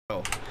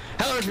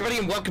Hello everybody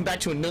and welcome back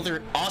to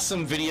another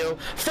awesome video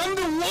from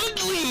the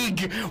Wood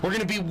League. We're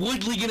going to be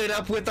Wood Leaguing it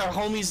up with our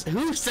homies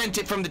who sent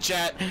it from the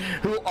chat,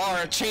 who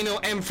are Chaino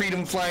and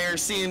FreedomFlyer,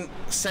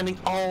 sending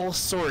all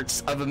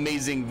sorts of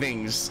amazing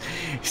things.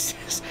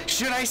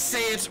 Should I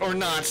say it or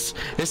not?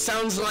 It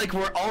sounds like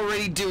we're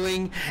already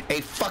doing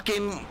a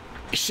fucking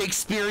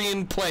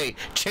Shakespearean play.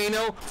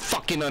 Chaino,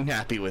 fucking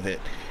unhappy with it.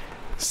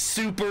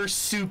 Super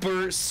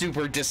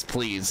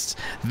displeased.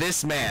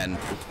 This man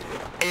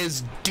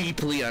is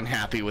deeply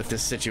unhappy with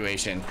this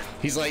situation.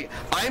 He's like,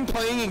 I'm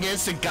playing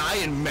against a guy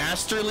in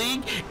Master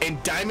League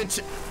and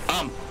Diamond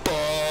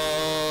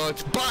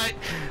but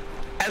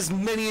as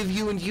many of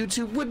you in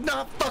YouTube would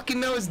not fucking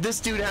know, as this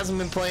dude hasn't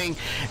been playing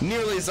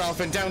nearly as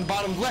often. Down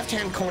bottom left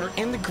hand corner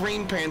in the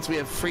green pants we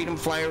have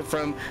FreedomFlyer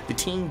from the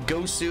team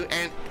Gosu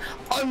and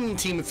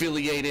unteam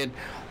affiliated,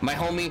 my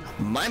homie,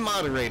 my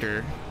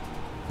moderator.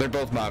 They're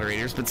both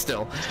moderators, but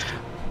still.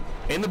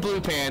 In the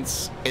blue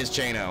pants is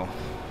Chaino.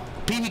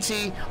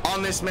 PvT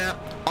on this map,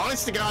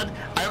 honest to God,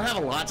 I don't have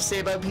a lot to say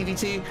about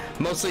PvT.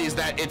 Mostly is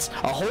that it's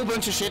a whole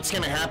bunch of shit's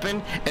gonna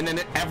happen, and then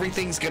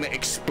everything's gonna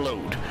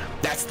explode.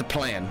 That's the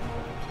plan.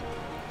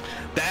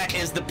 That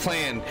is the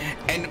plan,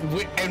 and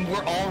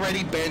we're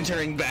already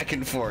bantering back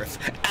and forth,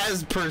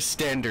 as per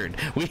standard.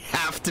 We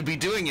have to be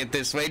doing it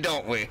this way,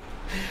 don't we?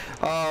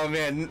 Oh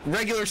man,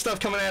 regular stuff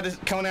coming out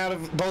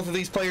of both of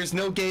these players.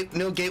 No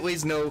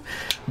gateways, no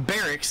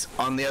barracks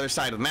on the other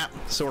side of the map,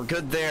 so we're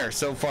good there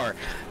so far.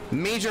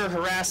 Major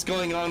harass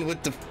going on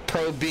with the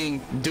probe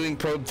doing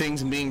probe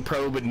things and being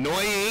probe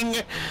annoying.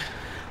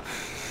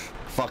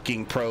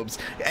 Fucking probes.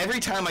 Every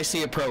time I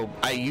see a probe,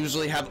 I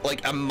usually have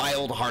like a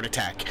mild heart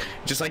attack.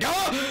 Just like,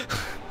 oh!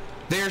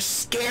 They're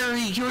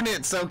scary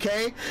units,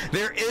 okay?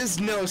 There is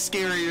no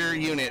scarier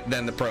unit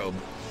than the probe.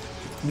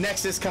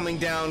 Nexus coming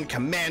down,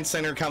 command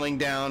center coming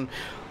down.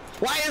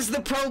 Why is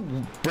the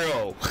probe,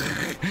 bro?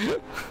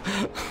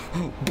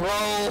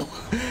 Bro,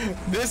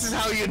 this is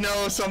how you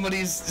know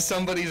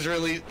somebody's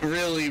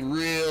really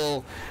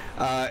real.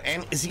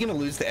 And is he gonna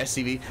lose the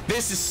SCV?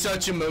 This is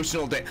such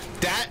emotional day.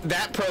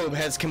 That probe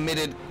has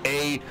committed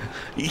a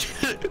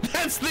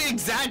that's the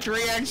exact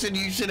reaction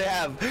you should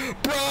have.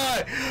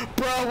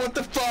 Bro, what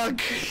the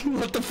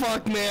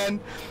fuck, man?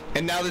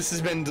 And now this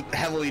has been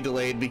heavily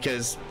delayed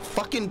because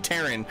fucking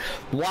Terran.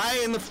 Why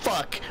in the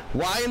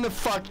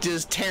fuck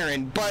does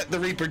Terran, but the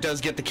Reaper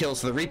does get the kill,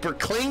 so the Reaper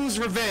claims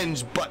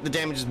revenge, but the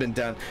damage has been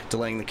done,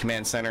 delaying the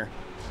command center.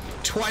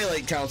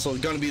 Twilight Council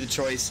is going to be the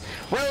choice.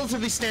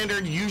 Relatively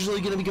standard, usually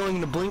going to be going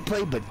into blink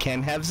play, but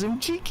can have some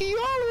cheeky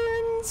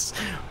all-ins.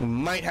 We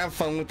might have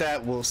fun with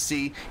that, we'll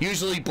see.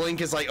 Usually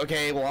blink is like,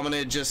 okay, well I'm going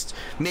to just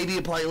maybe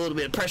apply a little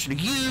bit of pressure to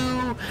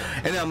you,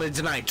 and then I'm going to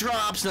deny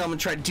drops, and then I'm going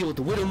to try to deal with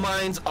the Widow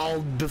Mines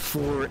all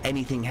before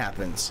anything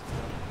happens.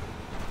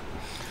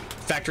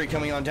 Factory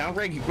coming on down,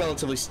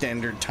 relatively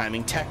standard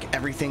timing. Tech,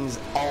 everything's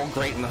all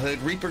great in the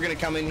hood. Reaper gonna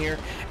come in here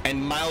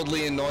and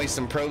mildly annoy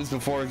some probes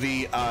before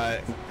the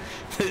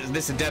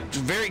this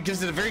adept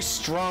gives it a very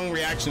strong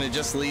reaction to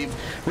just leave.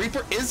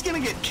 Reaper is gonna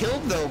get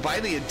killed though by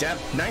the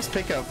adept. Nice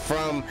pickup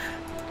from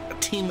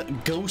Team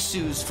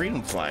Gosu's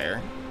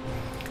FreedomFlyer.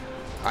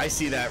 I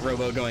see that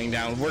Robo going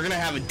down. We're gonna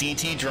have a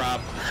DT drop.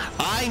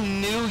 I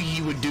knew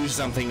you would do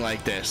something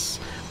like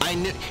this. I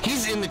knew.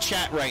 He's in the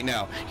chat right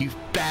now. You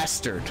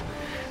bastard.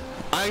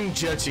 I'm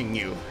judging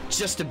you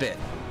just a bit.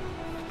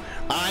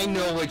 I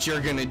know what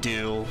you're gonna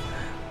do.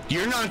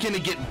 You're not gonna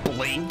get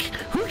blink.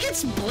 Who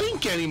gets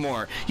blink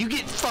anymore? You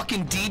get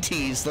fucking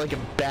DTs like a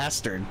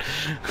bastard.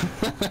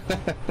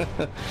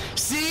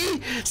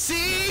 See?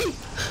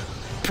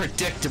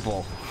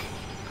 Predictable.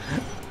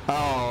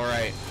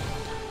 Alright.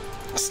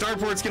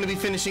 Starport's gonna be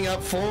finishing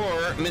up for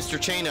Mr.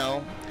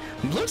 Chaino.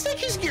 Looks like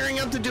he's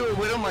gearing up to do a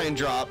Widow Mine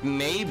drop,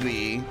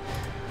 maybe.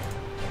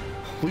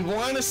 We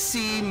want to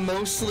see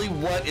mostly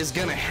what is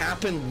going to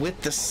happen with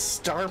the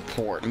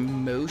starport,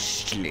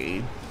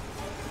 mostly.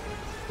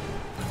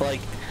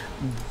 Like,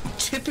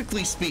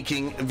 typically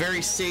speaking,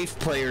 very safe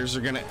players are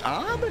going to,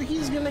 but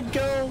he's going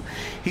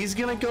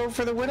to go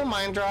for the Widow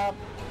Mine drop.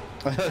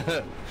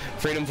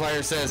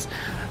 FreedomFlyer says,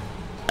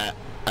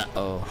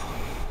 uh-oh,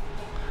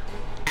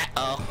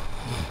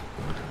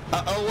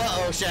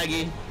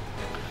 Shaggy.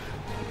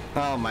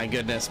 Oh my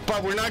goodness.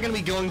 But we're not going to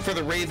be going for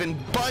the Raven,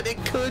 but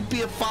it could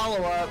be a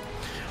follow-up.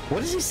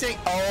 What is he saying?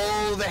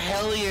 Oh, the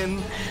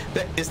Hellion.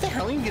 Is the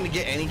Hellion going to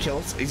get any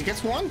kills? He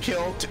gets one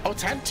kill. Oh,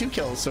 it's had 2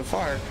 kills so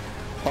far.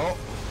 Oh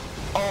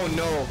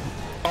no.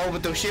 Oh,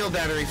 but the shield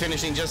battery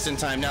finishing just in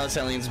time. Now this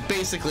Hellion's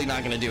basically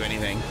not going to do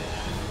anything.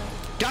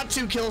 Got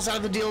 2 kills out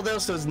of the deal though,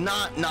 so it's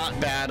not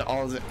bad.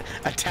 All the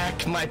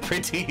attack my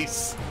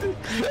pretties.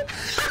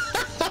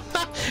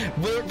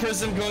 Bullet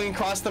Prism going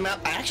across the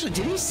map. Actually,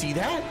 did he see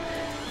that?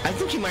 I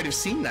think he might have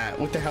seen that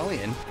with the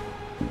Hellion.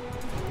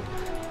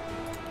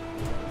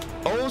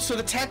 Oh, so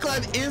the tech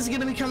lab is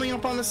going to be coming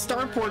up on the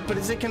starport, but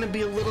is it going to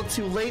be a little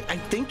too late? I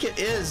think it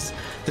is.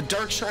 The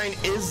Dark Shrine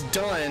is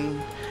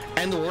done,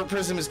 and the Warp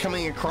Prism is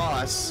coming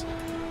across.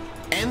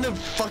 And the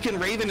fucking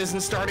Raven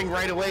isn't starting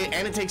right away,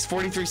 and it takes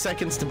 43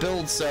 seconds to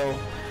build, so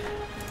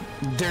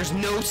There's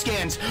no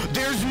scans.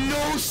 There's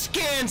no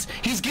scans.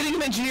 He's getting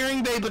an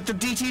engineering bay, but the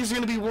DT is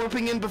going to be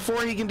warping in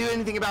before he can do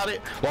anything about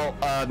it. Well,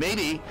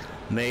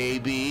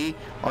 maybe.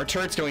 Our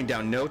turret's going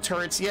down. No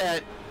turrets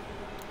yet.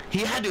 He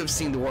had to have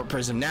seen the warp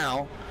prism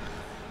now.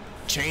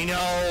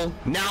 Chaino,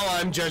 now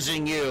I'm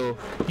judging you.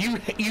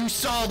 You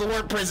saw the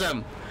warp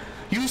prism.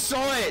 You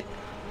saw it.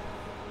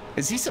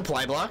 Is he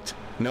supply blocked?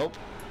 Nope.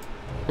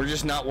 We're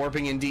just not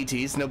warping in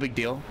DTs. No big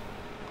deal.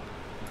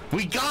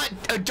 We got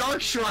a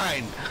dark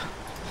shrine.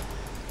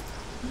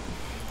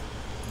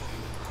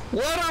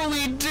 What are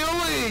we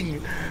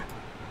doing?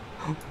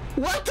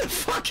 What the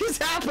fuck is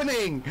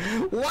happening?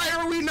 Why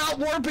are we not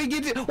warping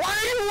into... Why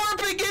are you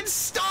warping in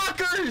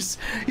stalkers?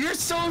 You're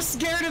so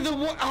scared of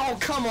the... Oh,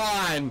 come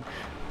on.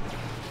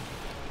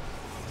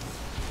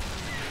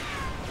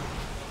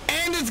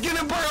 And it's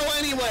gonna burrow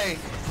anyway.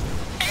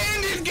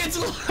 And it gets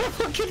a lot of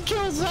fucking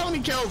kills. How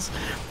many kills?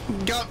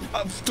 Got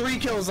 3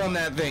 kills on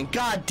that thing.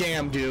 God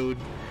damn, dude.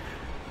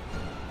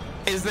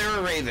 Is there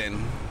a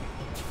Raven?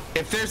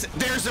 If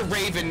there's a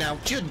Raven now,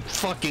 good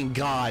fucking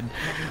God.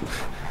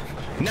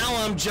 Now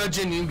I'm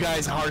judging you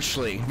guys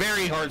harshly,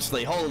 very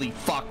harshly. Holy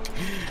fuck.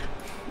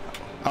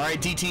 All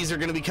right, DTs are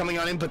going to be coming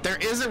on in, but there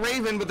is a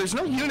Raven, but there's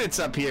no units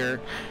up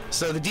here.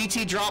 So the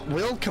DT drop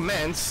will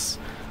commence.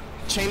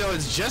 Chaino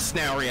is just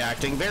now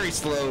reacting. Very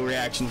slow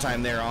reaction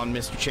time there on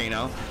Mr.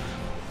 Chaino.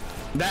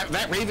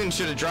 That Raven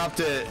should have dropped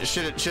it.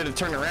 Should have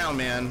turned around,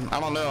 man. I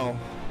don't know.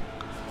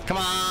 Come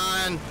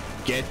on,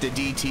 get the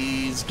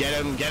DTs. Get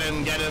him. Get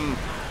him. Get him.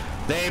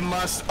 They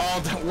must all...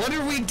 What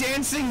are we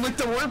dancing with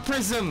the warp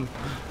prism?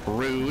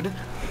 Rude.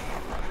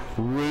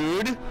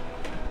 Rude.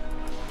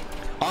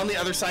 On the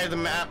other side of the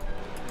map,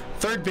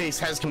 third base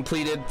has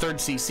completed. Third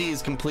CC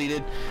is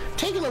completed.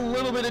 Taking a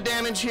little bit of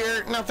damage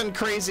here. Nothing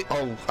crazy.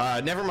 Oh,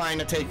 never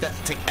mind. I take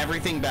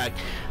everything back.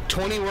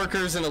 20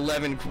 workers and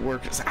 11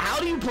 workers. How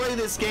do you play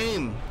this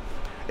game?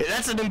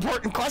 That's an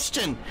important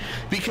question.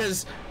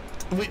 Because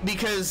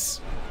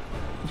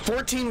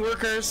 14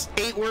 workers,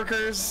 8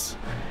 workers...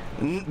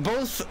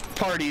 Both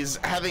parties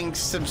having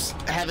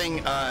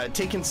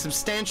taken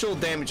substantial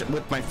damage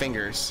with my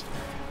fingers.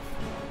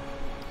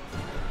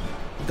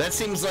 That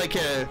seems like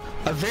a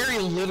very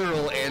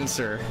literal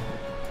answer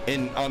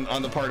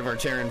on the part of our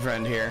Terran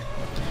friend here.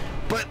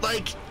 But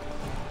like,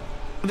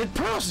 the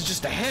Protoss is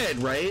just ahead,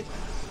 right?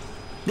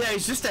 Yeah,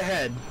 he's just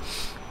ahead.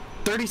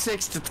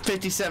 36 to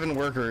 57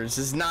 workers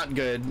is not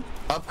good.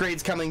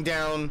 Upgrades coming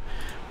down.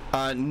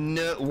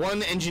 No,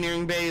 1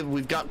 engineering bay.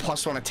 We've got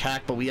 +1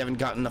 attack, but we haven't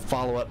gotten the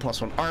follow-up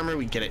 +1 armor.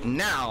 We get it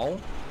now.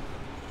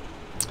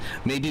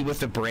 Maybe with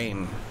the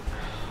brain.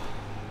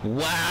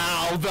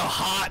 Wow, the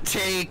hot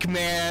take,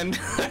 man.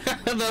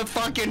 The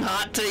fucking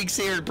hot takes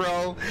here,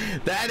 bro.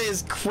 That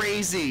is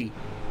crazy.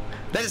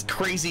 That is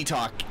crazy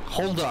talk.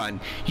 Hold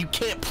on. You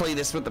can't play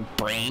this with the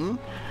brain.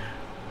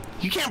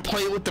 You can't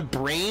play it with the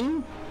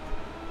brain.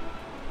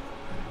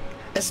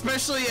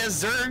 Especially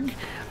as Zerg,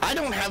 I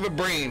don't have a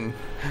brain.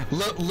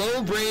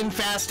 Low brain,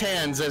 fast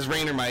hands, as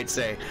Rainer might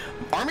say.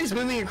 Army's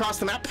moving across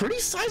the map. Pretty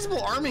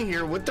sizable army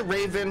here with the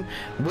Raven,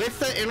 with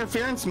the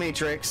interference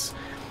matrix.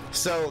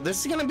 So this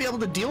is going to be able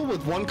to deal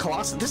with 1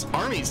 Colossus. This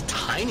army's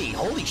tiny.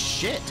 Holy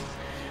shit.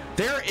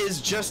 There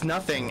is just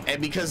nothing,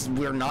 and because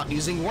we're not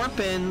using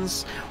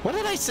warp-ins. What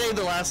did I say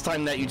the last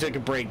time that you took a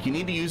break? You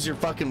need to use your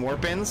fucking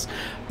warp-ins?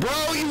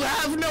 Bro, you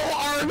have no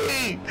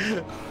army!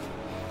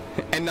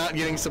 And not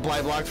getting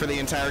supply blocked for the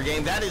entire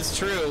game. That is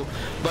true,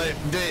 but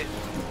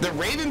the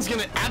Raven's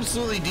gonna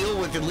absolutely deal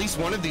with at least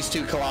one of these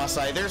 2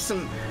 Colossi. There's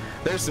some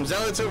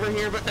Zealots over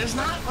here, but there's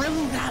not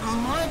really that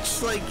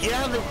much. Like,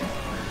 yeah,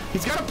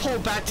 he's got to pull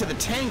back to the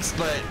tanks,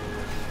 but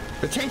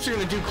the tanks are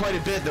gonna do quite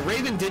a bit. The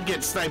Raven did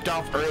get sniped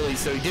off early,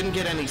 so he didn't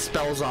get any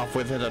spells off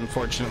with it,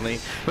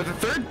 unfortunately. But the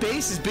third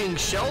base is being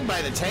shelled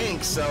by the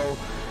tanks, so...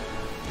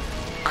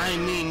 I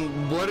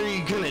mean, what are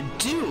you gonna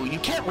do? You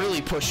can't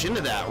really push into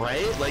that,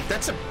 right? Like,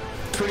 that's a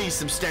pretty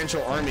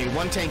substantial army.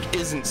 1 tank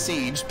isn't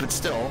sieged, but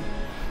still.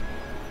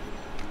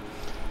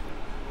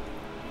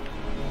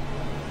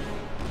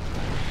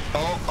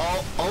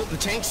 Oh, the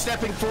tank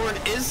stepping forward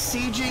is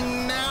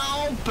sieging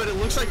now, but it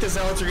looks like the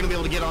Zealots are gonna be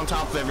able to get on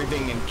top of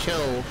everything and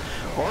kill.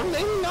 Or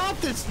maybe not.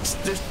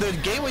 The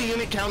gateway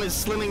unit count is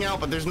slimming out,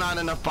 but there's not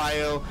enough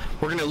bio.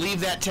 We're gonna leave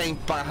that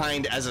tank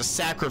behind as a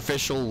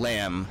sacrificial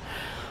lamb.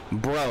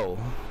 Bro,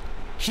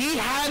 he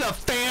had a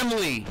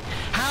family.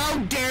 How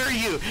dare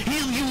you?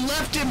 You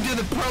left him to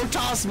the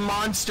Protoss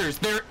monsters.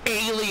 They're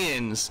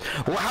aliens.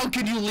 Well, how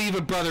could you leave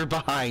a brother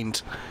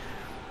behind?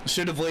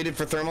 Should have waited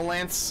for Thermal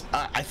Lance.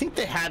 I think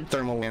they had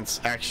Thermal Lance,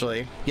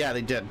 actually. Yeah,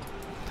 they did.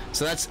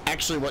 So that's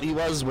actually what he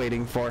was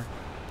waiting for.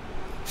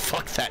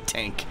 Fuck that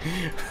tank.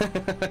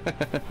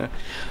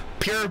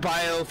 Pure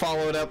bio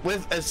followed up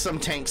with some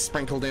tanks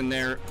sprinkled in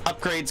there.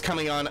 Upgrades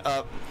coming on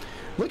up.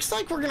 Looks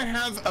like we're gonna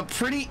have a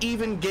pretty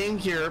even game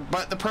here,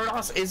 but the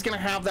Protoss is gonna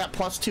have that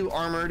 +2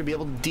 armor to be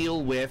able to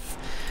deal with,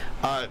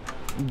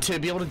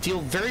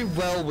 very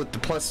well with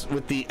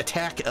the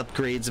attack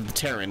upgrades of the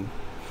Terran.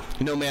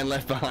 No man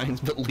left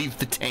behind, but leave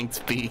the tanks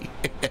be.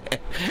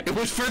 It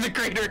was for the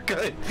greater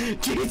good.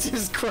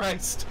 Jesus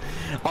Christ.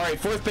 All right,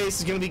 fourth base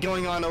is going to be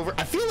going on over.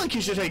 I feel like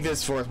you should take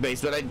this fourth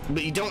base, but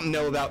you don't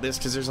know about this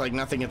because there's like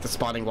nothing at the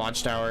spotting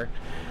watchtower.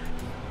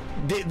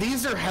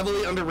 These are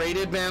heavily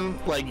underrated, man.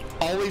 Like,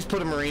 always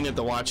put a Marine at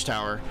the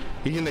watchtower.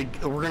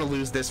 We're gonna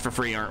lose this for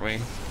free, aren't we?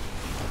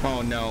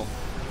 Oh no.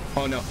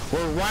 Oh no.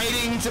 We're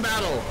riding to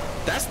battle.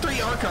 That's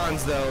 3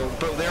 Archons though,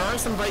 but there are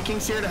some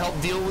Vikings here to help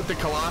deal with the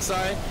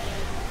Colossi.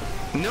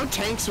 No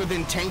tanks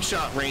within tank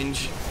shot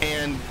range,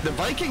 and the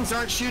Vikings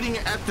aren't shooting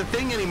at the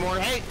thing anymore.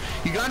 Hey,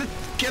 you gotta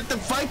get the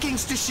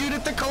Vikings to shoot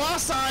at the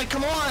Colossi.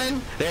 Come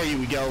on. There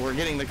you go. We're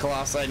getting the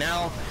Colossi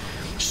now.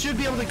 Should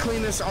be able to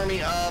clean this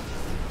army up.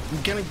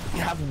 Gonna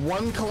have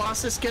 1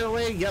 Colossus get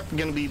away. Yep,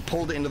 gonna be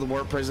pulled into the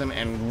Warp Prism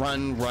and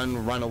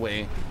run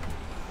away.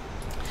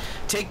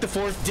 Take the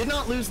 4th. Did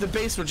not lose the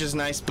base, which is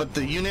nice, but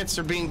the units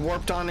are being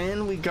warped on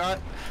in. We got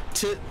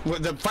to...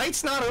 The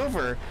fight's not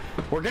over.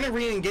 We're gonna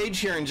re-engage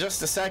here in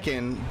just a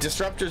second.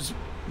 Disruptors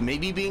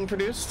maybe being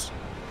produced.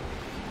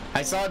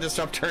 I saw a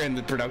disruptor in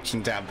the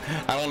production tab.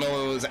 I don't know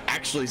what was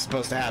actually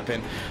supposed to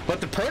happen, but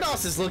the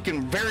Protoss is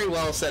looking very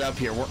well set up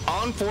here. We're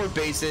on 4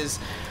 bases.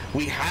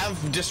 We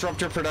have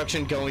disruptor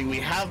production going. We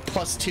have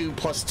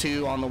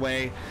 +2/+2 on the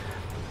way.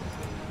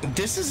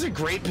 This is a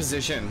great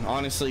position,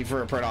 honestly,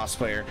 for a Protoss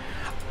player.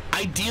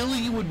 Ideally,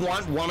 you would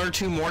want 1 or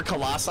 2 more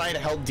Colossi to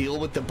help deal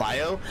with the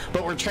bio,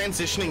 but we're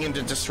transitioning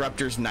into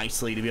disruptors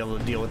nicely to be able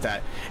to deal with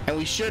that. And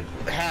we should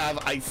have,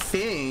 I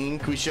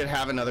think, we should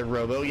have another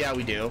Robo. Yeah,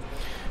 we do.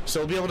 So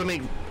we'll be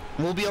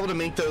able to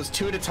make those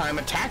 2 at a time.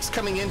 Attacks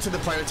coming into the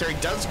planetary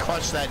does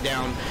crush that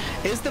down.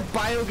 Is the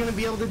bio going to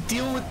be able to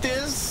deal with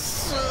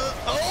this?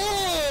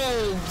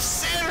 Oh,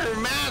 center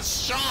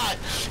mass shot.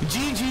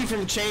 GG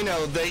from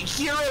Chaino, the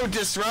hero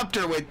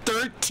disruptor with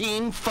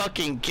 13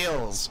 fucking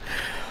kills.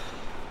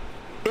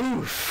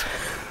 Oof.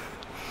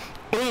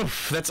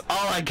 Oof. That's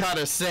all I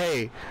gotta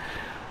say.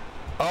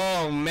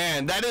 Oh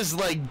man, that is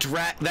like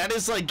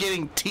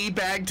getting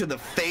teabagged to the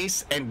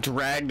face and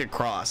dragged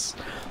across.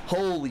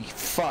 Holy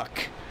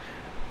fuck.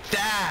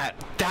 That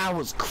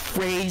was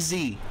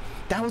crazy.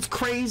 That was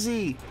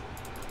crazy.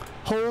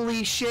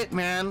 Holy shit,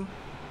 man.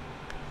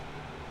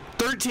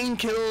 13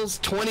 kills,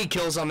 20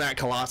 kills on that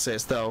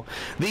Colossus though.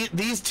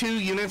 These 2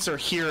 units are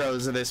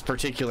heroes of this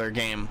particular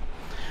game.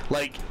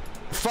 Like,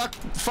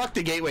 fuck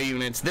the gateway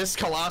units. This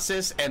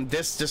Colossus and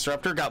this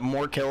Disruptor got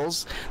more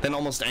kills than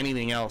almost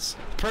anything else.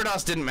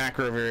 Protoss didn't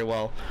macro very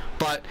well,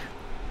 but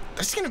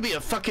it's gonna be a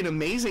fucking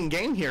amazing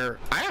game here.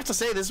 I have to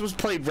say, this was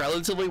played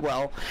relatively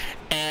well,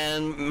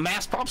 and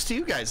mass props to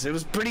you guys. It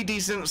was pretty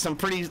decent.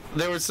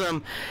 There were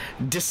some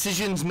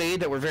decisions made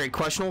that were very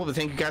questionable, but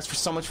thank you guys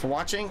so much for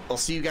watching. I'll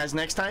see you guys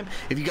next time.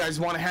 If you guys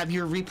want to have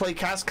your replay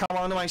cast come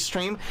onto my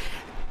stream,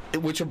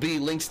 which will be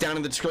links down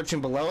in the description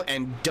below,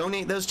 and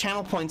donate those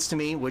channel points to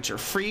me, which are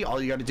free. All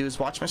you got to do is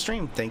watch my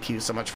stream. Thank you so much.